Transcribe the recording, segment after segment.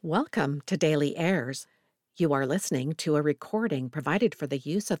Welcome to Daily Airs. You are listening to a recording provided for the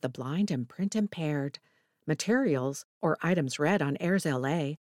use of the blind and print impaired. Materials or items read on Airs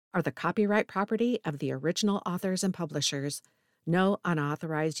LA are the copyright property of the original authors and publishers. No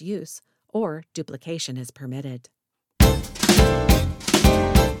unauthorized use or duplication is permitted.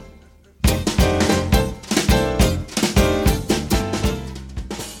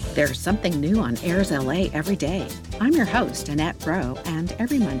 There's something new on Airs LA every day. I'm your host, Annette Groh, and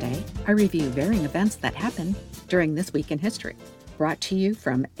every Monday, I review varying events that happen during this week in history. Brought to you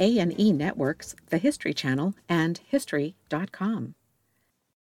from A&E Networks, the History Channel, and History.com.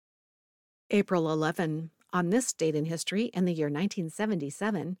 April 11. On this date in history, in the year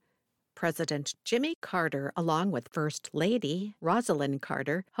 1977, President Jimmy Carter, along with First Lady Rosalind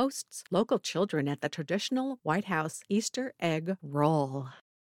Carter, hosts local children at the traditional White House Easter egg roll.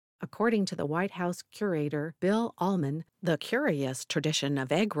 According to the White House curator Bill Allman, the curious tradition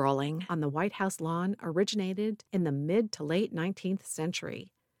of egg rolling on the White House lawn originated in the mid to late 19th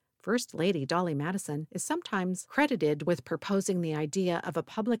century. First Lady Dolly Madison is sometimes credited with proposing the idea of a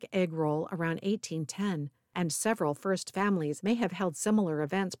public egg roll around 1810, and several first families may have held similar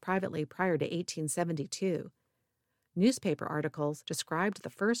events privately prior to 1872. Newspaper articles described the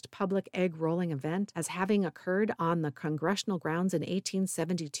first public egg rolling event as having occurred on the congressional grounds in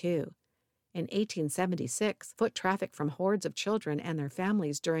 1872. In 1876, foot traffic from hordes of children and their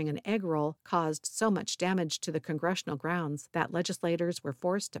families during an egg roll caused so much damage to the congressional grounds that legislators were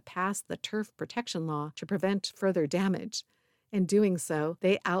forced to pass the turf protection law to prevent further damage. In doing so,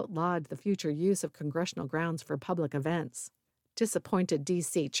 they outlawed the future use of congressional grounds for public events. Disappointed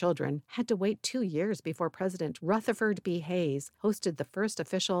D.C. children had to wait 2 years before President Rutherford B. Hayes hosted the first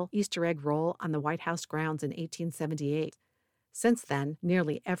official Easter egg roll on the White House grounds in 1878. Since then,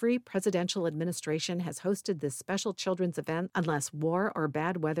 nearly every presidential administration has hosted this special children's event unless war or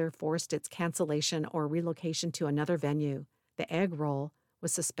bad weather forced its cancellation or relocation to another venue. The egg roll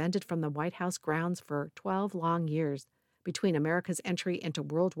was suspended from the White House grounds for 12 long years, between America's entry into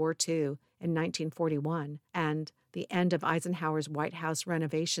World War II in 1941 and the end of Eisenhower's White House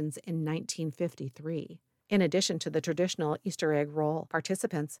renovations in 1953. In addition to the traditional Easter egg roll,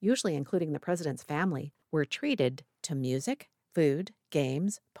 participants, usually including the president's family, were treated to music, food,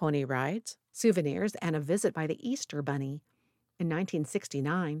 games, pony rides, souvenirs, and a visit by the Easter Bunny. In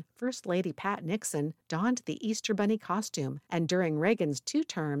 1969, First Lady Pat Nixon donned the Easter Bunny costume, and during Reagan's 2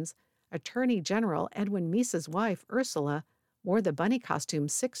 terms, Attorney General Edwin Meese's wife, Ursula, wore the bunny costume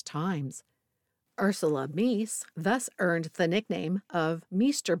 6 times. Ursula Meese thus earned the nickname of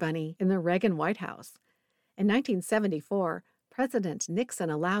Meester Bunny in the Reagan White House. In 1974, President Nixon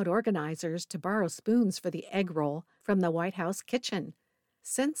allowed organizers to borrow spoons for the egg roll from the White House kitchen.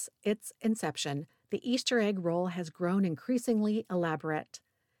 Since its inception, the Easter egg roll has grown increasingly elaborate.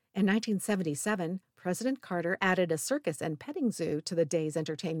 In 1977, President Carter added a circus and petting zoo to the day's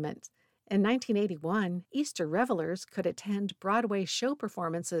entertainment. In 1981, Easter revelers could attend Broadway show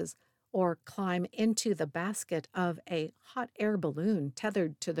performances or climb into the basket of a hot air balloon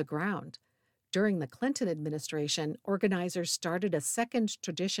tethered to the ground. During the Clinton administration, organizers started a second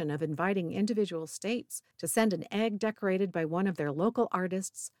tradition of inviting individual states to send an egg decorated by one of their local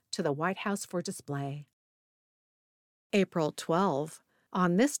artists to the White House for display. April 12.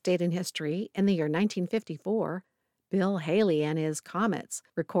 On this date in history, in the year 1954, Bill Haley and his Comets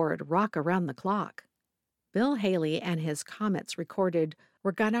record Rock Around the Clock. Bill Haley and his Comets recorded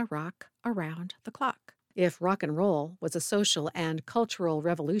We're Gonna Rock Around the Clock. If rock and roll was a social and cultural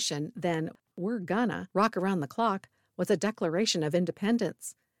revolution, then We're Gonna Rock Around the Clock was a declaration of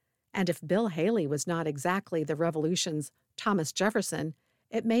independence. And if Bill Haley was not exactly the revolution's Thomas Jefferson,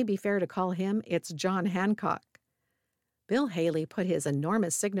 it may be fair to call him its John Hancock. Bill Haley put his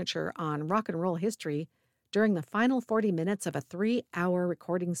enormous signature on rock and roll history during the final 40 minutes of a 3-hour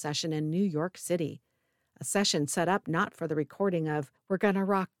recording session in New York City, a session set up not for the recording of We're Gonna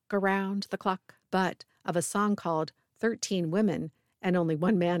Rock Around the Clock, but of a song called 13 Women and Only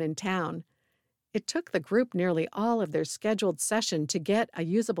One Man in Town. It took the group nearly all of their scheduled session to get a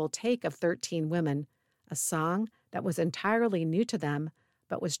usable take of 13 Women, a song that was entirely new to them,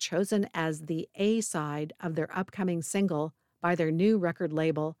 but was chosen as the A-side of their upcoming single by their new record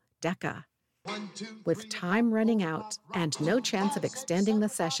label, Decca. With time running out and no chance of extending the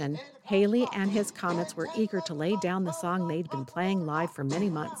session, Haley and his Comets were eager to lay down the song they'd been playing live for many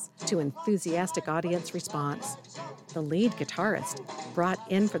months to enthusiastic audience response. The lead guitarist, brought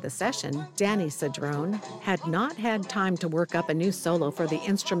in for the session, Danny Cedrone, had not had time to work up a new solo for the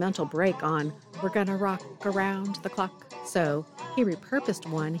instrumental break on We're Gonna Rock Around the Clock. So he repurposed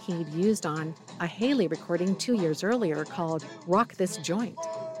one he'd used on a Haley recording 2 years earlier called Rock This Joint.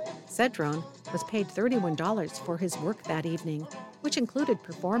 Cedrone was paid $31 for his work that evening, which included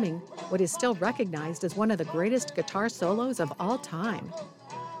performing what is still recognized as one of the greatest guitar solos of all time.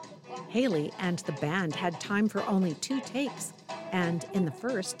 Haley and the band had time for only 2 takes, and in the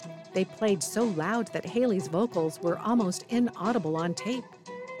first, they played so loud that Haley's vocals were almost inaudible on tape.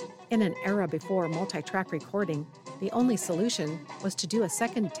 In an era before multi-track recording, the only solution was to do a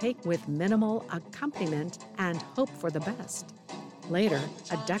second take with minimal accompaniment and hope for the best. Later,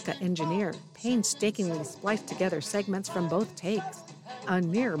 a Decca engineer painstakingly spliced together segments from both takes, a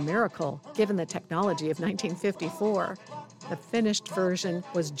near miracle given the technology of 1954. The finished version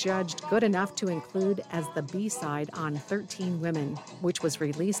was judged good enough to include as the B-side on 13 Women, which was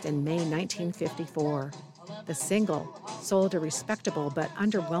released in May 1954. The single sold a respectable but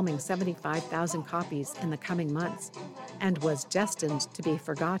underwhelming 75,000 copies in the coming months and was destined to be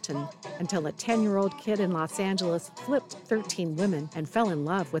forgotten until a 10-year-old kid in Los Angeles flipped 13 Women and fell in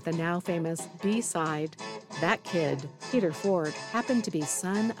love with the now famous B-side. That kid, Peter Ford, happened to be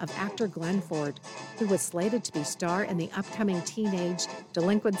son of actor Glenn Ford, who was slated to be star in the upcoming teenage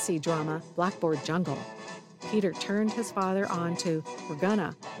delinquency drama Blackboard Jungle. Peter turned his father on to We're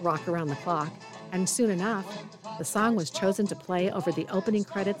Gonna Rock Around the Clock, and soon enough, the song was chosen to play over the opening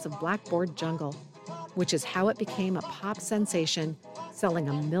credits of Blackboard Jungle, which is how it became a pop sensation, selling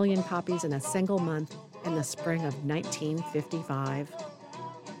 1 million copies in a single month in the spring of 1955.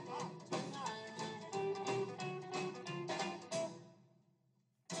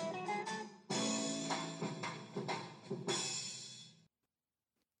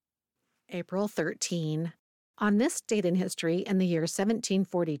 April 13. On this date in history, in the year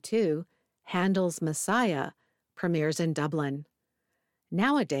 1742, Handel's Messiah premieres in Dublin.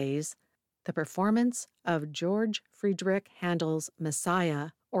 Nowadays, the performance of George Friedrich Handel's Messiah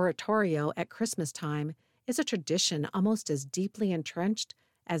oratorio at Christmas time is a tradition almost as deeply entrenched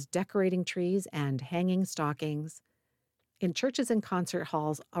as decorating trees and hanging stockings. In churches and concert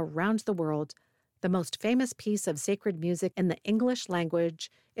halls around the world, the most famous piece of sacred music in the English language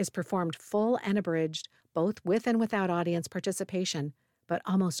is performed full and abridged, both with and without audience participation, but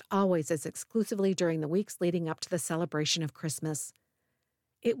almost always as exclusively during the weeks leading up to the celebration of Christmas.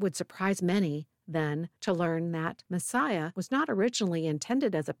 It would surprise many, then, to learn that Messiah was not originally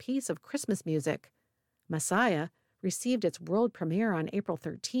intended as a piece of Christmas music. Messiah received its world premiere on April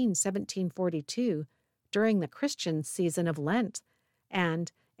 13, 1742, during the Christian season of Lent,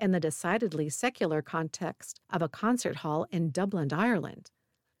 and in the decidedly secular context of a concert hall in Dublin, Ireland.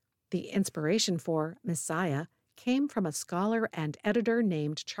 The inspiration for Messiah came from a scholar and editor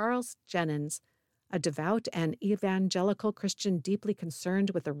named Charles Jennens, a devout and evangelical Christian deeply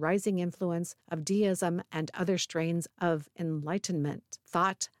concerned with the rising influence of deism and other strains of Enlightenment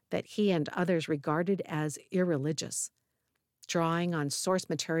thought that he and others regarded as irreligious. Drawing on source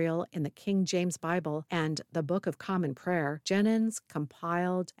material in the King James Bible and the Book of Common Prayer, Jennens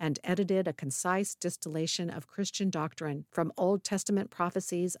compiled and edited a concise distillation of Christian doctrine from Old Testament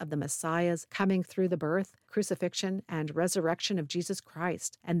prophecies of the Messiah's coming through the birth, crucifixion, and resurrection of Jesus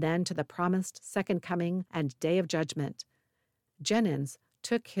Christ, and then to the promised second coming and day of judgment. Jennens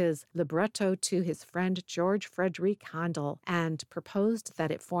took his libretto to his friend George Frederick Handel and proposed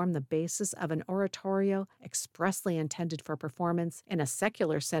that it form the basis of an oratorio expressly intended for performance in a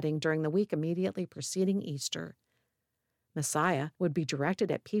secular setting during the week immediately preceding Easter. Messiah would be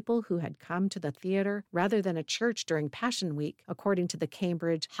directed at people who had come to the theater rather than a church during Passion Week, according to the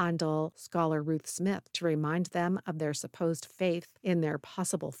Cambridge Handel scholar Ruth Smith, to remind them of their supposed faith in their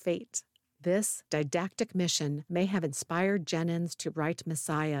possible fate. This didactic mission may have inspired Jennens to write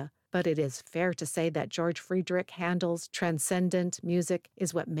Messiah, but it is fair to say that George Friedrich Handel's transcendent music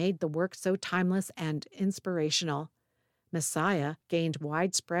is what made the work so timeless and inspirational. Messiah gained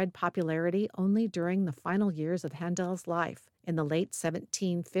widespread popularity only during the final years of Handel's life, in the late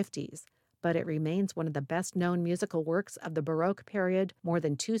 1750s, but it remains one of the best-known musical works of the Baroque period more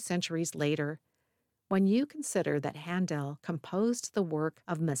than 2 centuries later. When you consider that Handel composed the work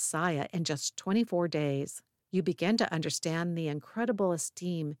of Messiah in just 24 days, you begin to understand the incredible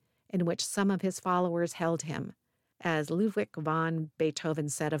esteem in which some of his followers held him. As Ludwig van Beethoven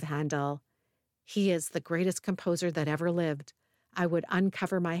said of Handel, "He is the greatest composer that ever lived. I would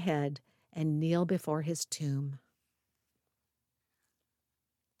uncover my head and kneel before his tomb."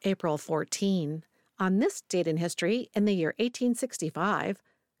 April 14. On this date in history, in the year 1865,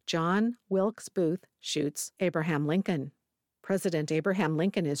 John Wilkes Booth shoots Abraham Lincoln. President Abraham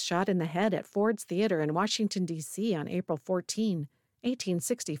Lincoln is shot in the head at Ford's Theater in Washington, D.C. on April 14,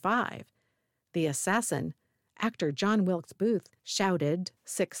 1865. The assassin, actor John Wilkes Booth, shouted,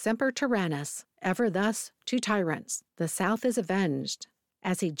 "Sic semper tyrannis, ever thus to tyrants. The South is avenged."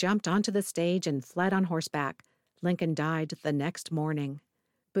 As he jumped onto the stage and fled on horseback, Lincoln died the next morning.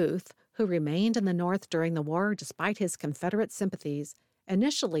 Booth, who remained in the North during the war despite his Confederate sympathies,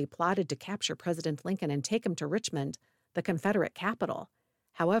 initially plotted to capture President Lincoln and take him to Richmond, the Confederate capital.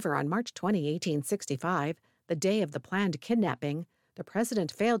 However, on March 20, 1865, the day of the planned kidnapping, the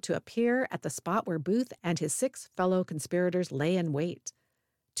president failed to appear at the spot where Booth and his 6 fellow conspirators lay in wait.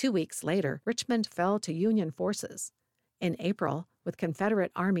 2 weeks later, Richmond fell to Union forces. In April, with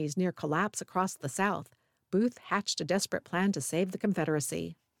Confederate armies near collapse across the South, Booth hatched a desperate plan to save the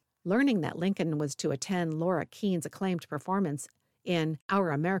Confederacy. Learning that Lincoln was to attend Laura Keene's acclaimed performance in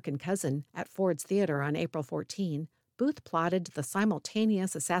Our American Cousin at Ford's Theater on April 14, Booth plotted the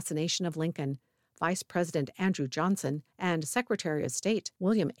simultaneous assassination of Lincoln, Vice President Andrew Johnson, and Secretary of State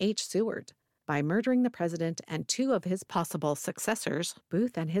William H. Seward. By murdering the president and 2 of his possible successors,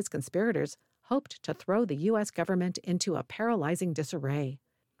 Booth and his conspirators hoped to throw the U.S. government into a paralyzing disarray.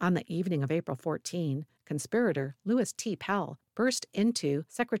 On the evening of April 14, conspirator Lewis T. Powell burst into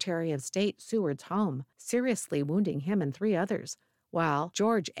Secretary of State Seward's home, seriously wounding him and 3 others, while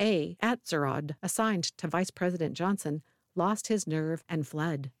George A. Atzerodt, assigned to Vice President Johnson, lost his nerve and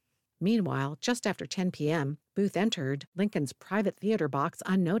fled. Meanwhile, just after 10 p.m., Booth entered Lincoln's private theater box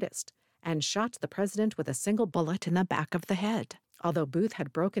unnoticed and shot the president with a single bullet in the back of the head. Although Booth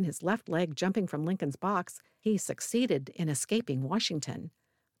had broken his left leg jumping from Lincoln's box, he succeeded in escaping Washington.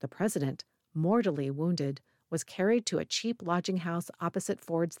 The president, mortally wounded, was carried to a cheap lodging house opposite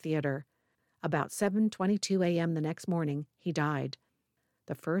Ford's Theater. About 7:22 a.m. the next morning, he died,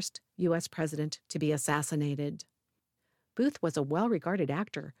 the first U.S. president to be assassinated. Booth was a well-regarded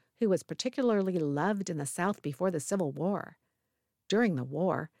actor who was particularly loved in the South before the Civil War. During the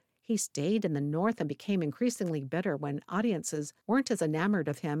war, he stayed in the North and became increasingly bitter when audiences weren't as enamored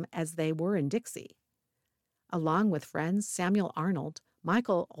of him as they were in Dixie. Along with friends Samuel Arnold,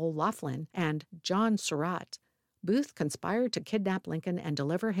 Michael O'Laughlin, and John Surratt, Booth conspired to kidnap Lincoln and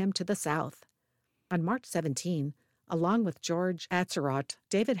deliver him to the South. On March 17, along with George Atzerodt,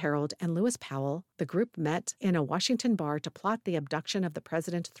 David Herold, and Lewis Powell, the group met in a Washington bar to plot the abduction of the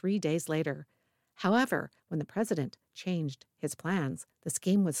president 3 days later. However, when the president changed his plans, the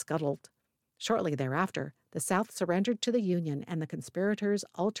scheme was scuttled. Shortly thereafter, the South surrendered to the Union and the conspirators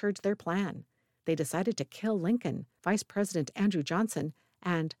altered their plan. They decided to kill Lincoln, Vice President Andrew Johnson,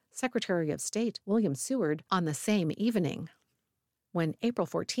 and Secretary of State William Seward on the same evening. When April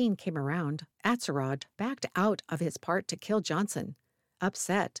 14 came around, Atzerodt backed out of his part to kill Johnson.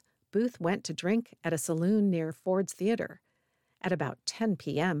 Upset, Booth went to drink at a saloon near Ford's Theater. At about 10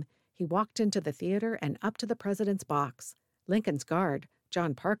 p.m., he walked into the theater and up to the president's box. Lincoln's guard,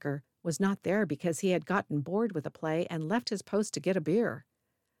 John Parker, was not there because he had gotten bored with the play and left his post to get a beer.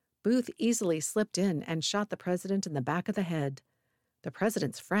 Booth easily slipped in and shot the president in the back of the head. The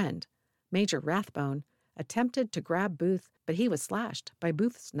president's friend, Major Rathbone, attempted to grab Booth, but he was slashed by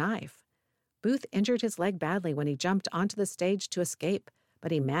Booth's knife. Booth injured his leg badly when he jumped onto the stage to escape,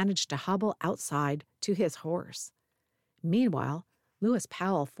 but he managed to hobble outside to his horse. Meanwhile, Lewis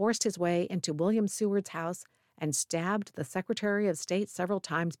Powell forced his way into William Seward's house and stabbed the Secretary of State several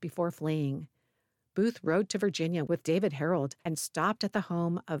times before fleeing. Booth rode to Virginia with David Herold and stopped at the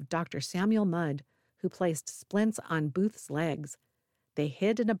home of Dr. Samuel Mudd, who placed splints on Booth's legs. They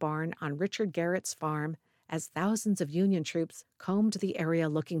hid in a barn on Richard Garrett's farm as thousands of Union troops combed the area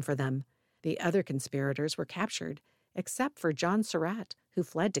looking for them. The other conspirators were captured, except for John Surratt, who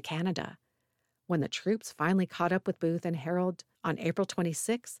fled to Canada. When the troops finally caught up with Booth and Herold on April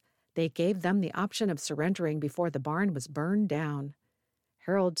 26, they gave them the option of surrendering before the barn was burned down.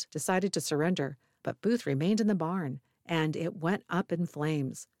 Herold decided to surrender, but Booth remained in the barn, and it went up in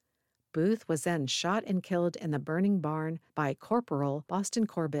flames. Booth was then shot and killed in the burning barn by Corporal Boston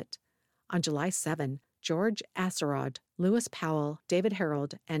Corbett. On July 7, George Atzerodt, Lewis Powell, David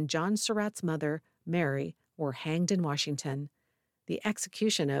Herold, and John Surratt's mother, Mary, were hanged in Washington. The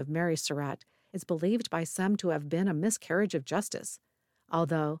execution of Mary Surratt is believed by some to have been a miscarriage of justice,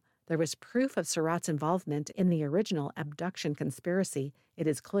 although there was proof of Surratt's involvement in the original abduction conspiracy. It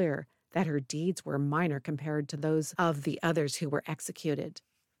is clear that her deeds were minor compared to those of the others who were executed.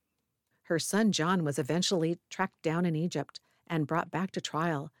 Her son John was eventually tracked down in Egypt and brought back to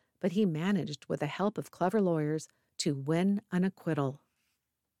trial, but he managed, with the help of clever lawyers, to win an acquittal.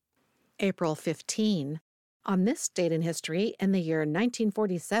 April 15. On this date in history, in the year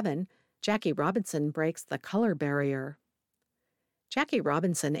 1947, Jackie Robinson breaks the color barrier. Jackie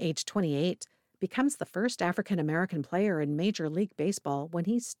Robinson, age 28, becomes the first African-American player in Major League Baseball when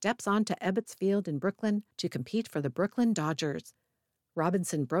he steps onto Ebbets Field in Brooklyn to compete for the Brooklyn Dodgers.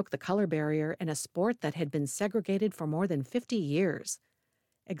 Robinson broke the color barrier in a sport that had been segregated for more than 50 years.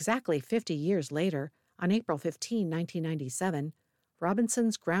 Exactly 50 years later, on April 15, 1997,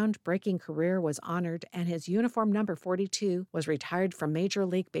 Robinson's groundbreaking career was honored and his uniform number 42 was retired from Major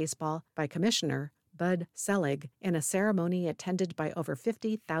League Baseball by Commissioner Bud Selig in a ceremony attended by over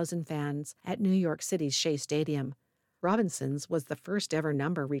 50,000 fans at New York City's Shea Stadium. Robinson's was the first ever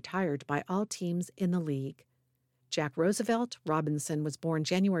number retired by all teams in the league. Jack Roosevelt Robinson was born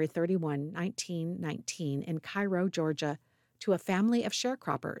January 31, 1919, in Cairo, Georgia, to a family of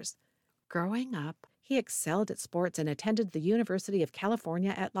sharecroppers. Growing up, he excelled at sports and attended the University of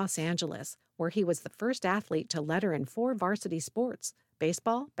California at Los Angeles, where he was the first athlete to letter in 4 varsity sports: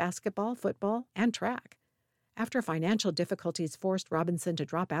 baseball, basketball, football, and track. After financial difficulties forced Robinson to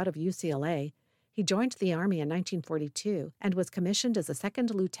drop out of UCLA, he joined the Army in 1942 and was commissioned as a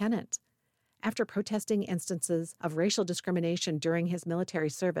second lieutenant. After protesting instances of racial discrimination during his military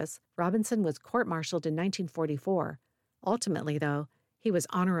service, Robinson was court-martialed in 1944. Ultimately, though, he was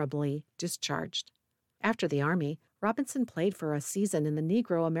honorably discharged. After the Army, Robinson played for a season in the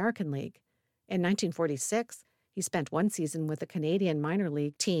Negro American League. In 1946, he spent 1 season with the Canadian minor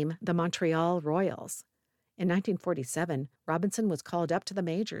league team, the Montreal Royals. In 1947, Robinson was called up to the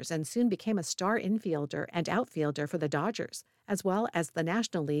majors and soon became a star infielder and outfielder for the Dodgers, as well as the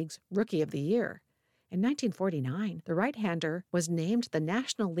National League's Rookie of the Year. In 1949, the right-hander was named the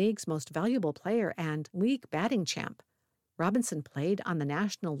National League's most valuable player and league batting champ. Robinson played on the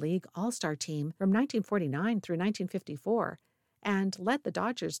National League All-Star team from 1949 through 1954 and led the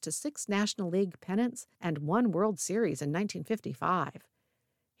Dodgers to 6 National League pennants and 1 World Series in 1955.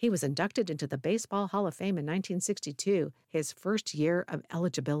 He was inducted into the Baseball Hall of Fame in 1962, his first year of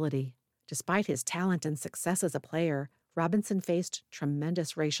eligibility. Despite his talent and success as a player, Robinson faced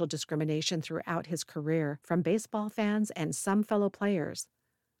tremendous racial discrimination throughout his career from baseball fans and some fellow players.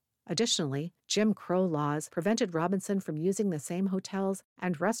 Additionally, Jim Crow laws prevented Robinson from using the same hotels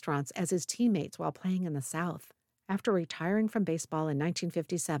and restaurants as his teammates while playing in the South. After retiring from baseball in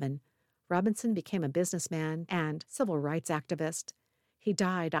 1957, Robinson became a businessman and civil rights activist. He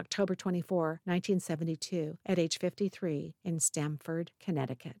died October 24, 1972, at age 53 in Stamford,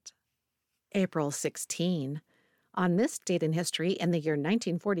 Connecticut. April 16. On this date in history, in the year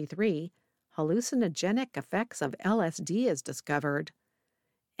 1943, hallucinogenic effects of LSD is discovered.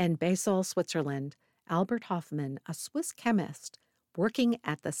 In Basel, Switzerland, Albert Hofmann, a Swiss chemist working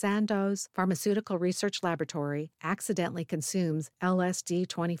at the Sandoz Pharmaceutical Research Laboratory, accidentally consumes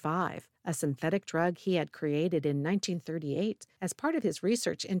LSD-25, a synthetic drug he had created in 1938 as part of his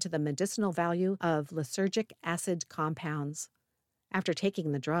research into the medicinal value of lysergic acid compounds. After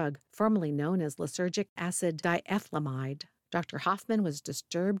taking the drug, formerly known as lysergic acid diethylamide, Dr. Hofmann was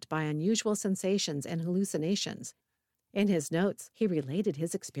disturbed by unusual sensations and hallucinations. In his notes, he related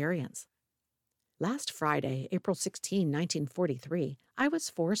his experience. Last Friday, April 16, 1943, I was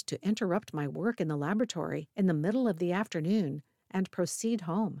forced to interrupt my work in the laboratory in the middle of the afternoon and proceed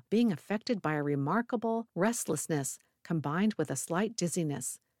home, being affected by a remarkable restlessness combined with a slight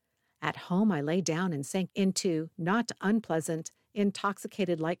dizziness. At home, I lay down and sank into not unpleasant,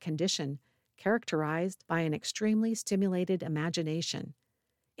 intoxicated-like condition, characterized by an extremely stimulated imagination.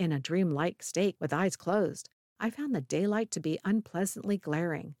 In a dream-like state with eyes closed, I found the daylight to be unpleasantly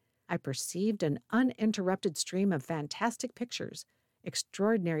glaring. I perceived an uninterrupted stream of fantastic pictures,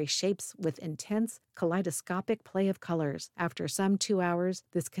 extraordinary shapes with intense kaleidoscopic play of colors. After some 2 hours,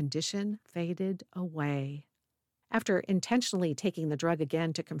 this condition faded away. After intentionally taking the drug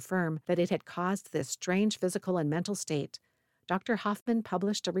again to confirm that it had caused this strange physical and mental state, Dr. Hofmann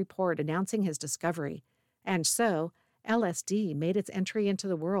published a report announcing his discovery, and so LSD made its entry into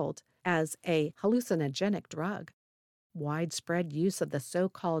the world as a hallucinogenic drug. Widespread use of the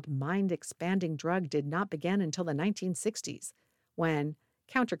so-called mind-expanding drug did not begin until the 1960s, when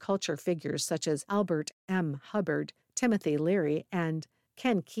counterculture figures such as Albert M. Hubbard, Timothy Leary, and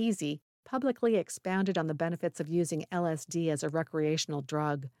Ken Kesey publicly expounded on the benefits of using LSD as a recreational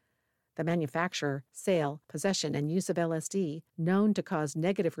drug. The manufacture, sale, possession, and use of LSD, known to cause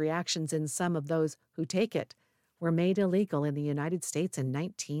negative reactions in some of those who take it, were made illegal in the United States in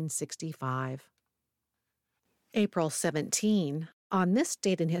 1965. April 17. On this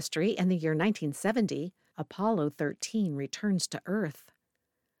date in history, in the year 1970, Apollo 13 returns to Earth.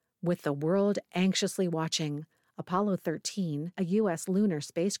 With the world anxiously watching, Apollo 13, a U.S. lunar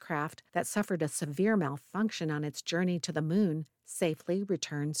spacecraft that suffered a severe malfunction on its journey to the moon, safely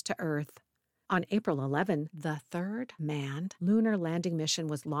returns to Earth. On April 11, the third manned lunar landing mission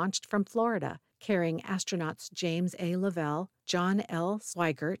was launched from Florida, carrying astronauts James A. Lovell, John L.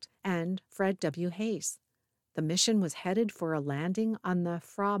 Swigert, and Fred W. Hayes. The mission was headed for a landing on the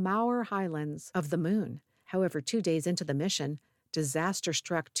Fra Maur Highlands of the Moon. However, 2 days into the mission, disaster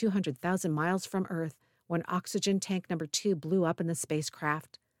struck 200,000 miles from Earth when oxygen tank number 2 blew up in the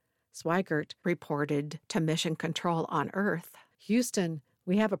spacecraft. Swigert reported to Mission Control on Earth, "Houston,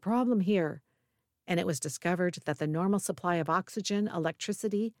 we have a problem here." And it was discovered that the normal supply of oxygen,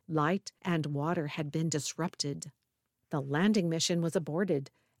 electricity, light, and water had been disrupted. The landing mission was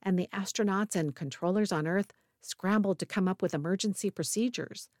aborted, and the astronauts and controllers on Earth scrambled to come up with emergency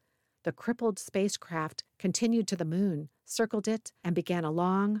procedures. The crippled spacecraft continued to the moon, circled it, and began a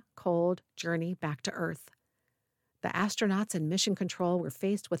long, cold journey back to Earth. The astronauts and Mission Control were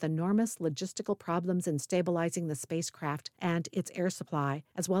faced with enormous logistical problems in stabilizing the spacecraft and its air supply,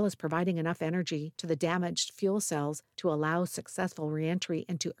 as well as providing enough energy to the damaged fuel cells to allow successful reentry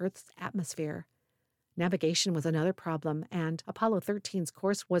into Earth's atmosphere. Navigation was another problem, and Apollo 13's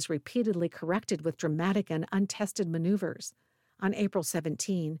course was repeatedly corrected with dramatic and untested maneuvers. On April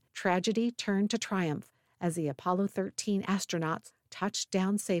 17, tragedy turned to triumph as the Apollo 13 astronauts touched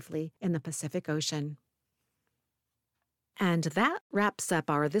down safely in the Pacific Ocean. And that wraps up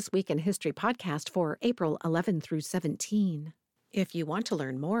our This Week in History podcast for April 11 through 17. If you want to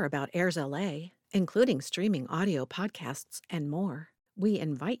learn more about Airs LA, including streaming audio podcasts and more, we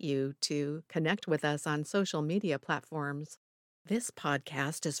invite you to connect with us on social media platforms. This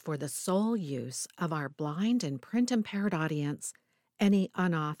podcast is for the sole use of our blind and print-impaired audience. Any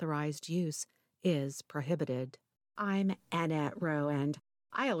unauthorized use is prohibited. I'm Annette Rowe, and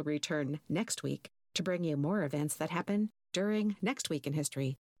I'll return next week to bring you more events that happen during Next Week in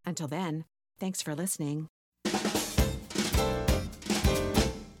History. Until then, thanks for listening.